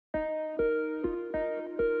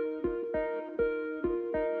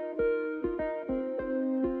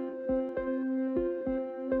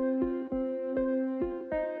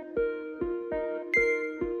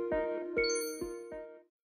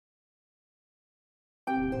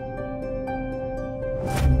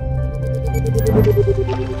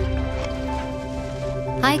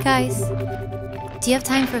Hi guys! Do you have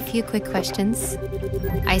time for a few quick questions?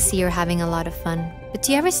 I see you're having a lot of fun, but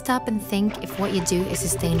do you ever stop and think if what you do is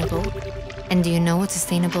sustainable? And do you know what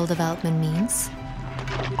sustainable development means?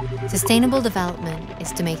 Sustainable development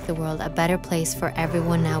is to make the world a better place for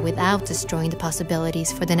everyone now without destroying the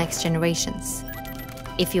possibilities for the next generations.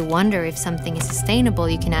 If you wonder if something is sustainable,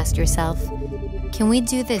 you can ask yourself, can we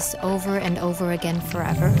do this over and over again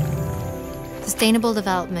forever? Sustainable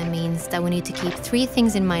development means that we need to keep three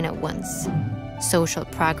things in mind at once: social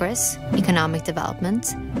progress, economic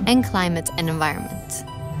development, and climate and environment.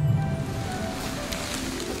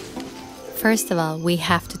 First of all, we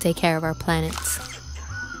have to take care of our planet.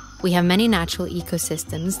 We have many natural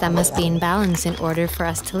ecosystems that must be in balance in order for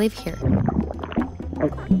us to live here.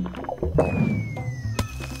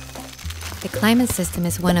 The climate system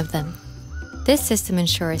is one of them. This system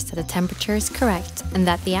ensures that the temperature is correct and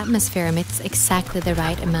that the atmosphere emits exactly the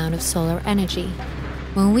right amount of solar energy.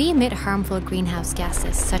 When we emit harmful greenhouse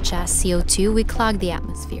gases, such as CO2, we clog the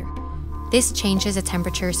atmosphere. This changes the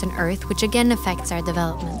temperatures on Earth, which again affects our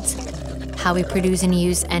development. How we produce and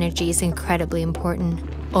use energy is incredibly important.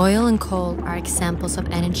 Oil and coal are examples of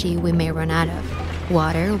energy we may run out of.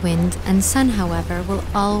 Water, wind, and sun, however, will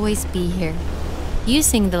always be here.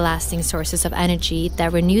 Using the lasting sources of energy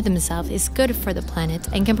that renew themselves is good for the planet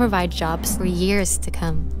and can provide jobs for years to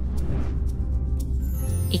come.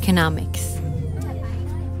 Economics.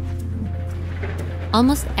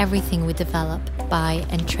 Almost everything we develop, buy,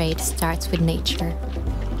 and trade starts with nature.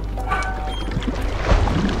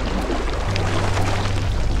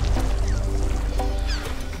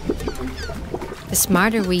 The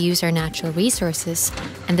smarter we use our natural resources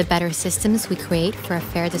and the better systems we create for a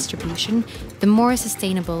fair distribution, the more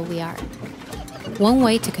sustainable we are. One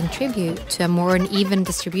way to contribute to a more uneven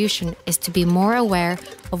distribution is to be more aware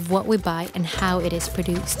of what we buy and how it is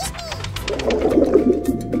produced.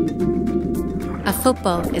 A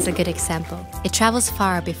football is a good example. It travels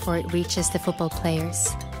far before it reaches the football players.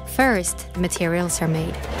 First, the materials are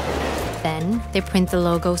made. Then, they print the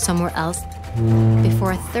logo somewhere else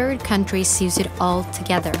before a third country sews it all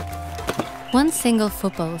together. One single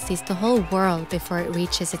football sees the whole world before it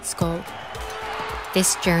reaches its goal.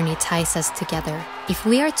 This journey ties us together. If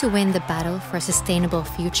we are to win the battle for a sustainable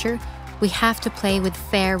future, we have to play with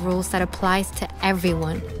fair rules that applies to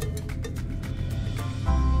everyone.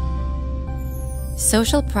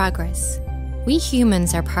 Social progress. We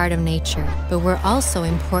humans are part of nature, but we're also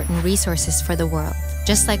important resources for the world.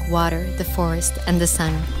 Just like water, the forest, and the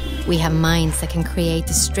sun, we have minds that can create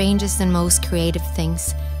the strangest and most creative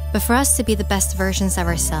things. But for us to be the best versions of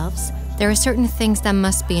ourselves, there are certain things that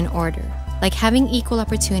must be in order, like having equal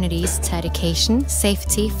opportunities to education,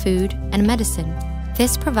 safety, food, and medicine.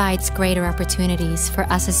 This provides greater opportunities for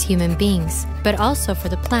us as human beings, but also for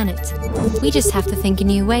the planet. We just have to think in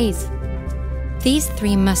new ways. These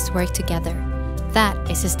three must work together. That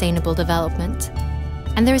is sustainable development.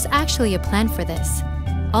 And there is actually a plan for this.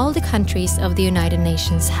 All the countries of the United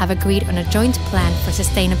Nations have agreed on a joint plan for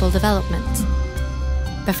sustainable development.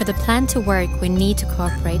 But for the plan to work, we need to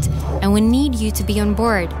cooperate, and we need you to be on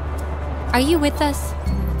board. Are you with us?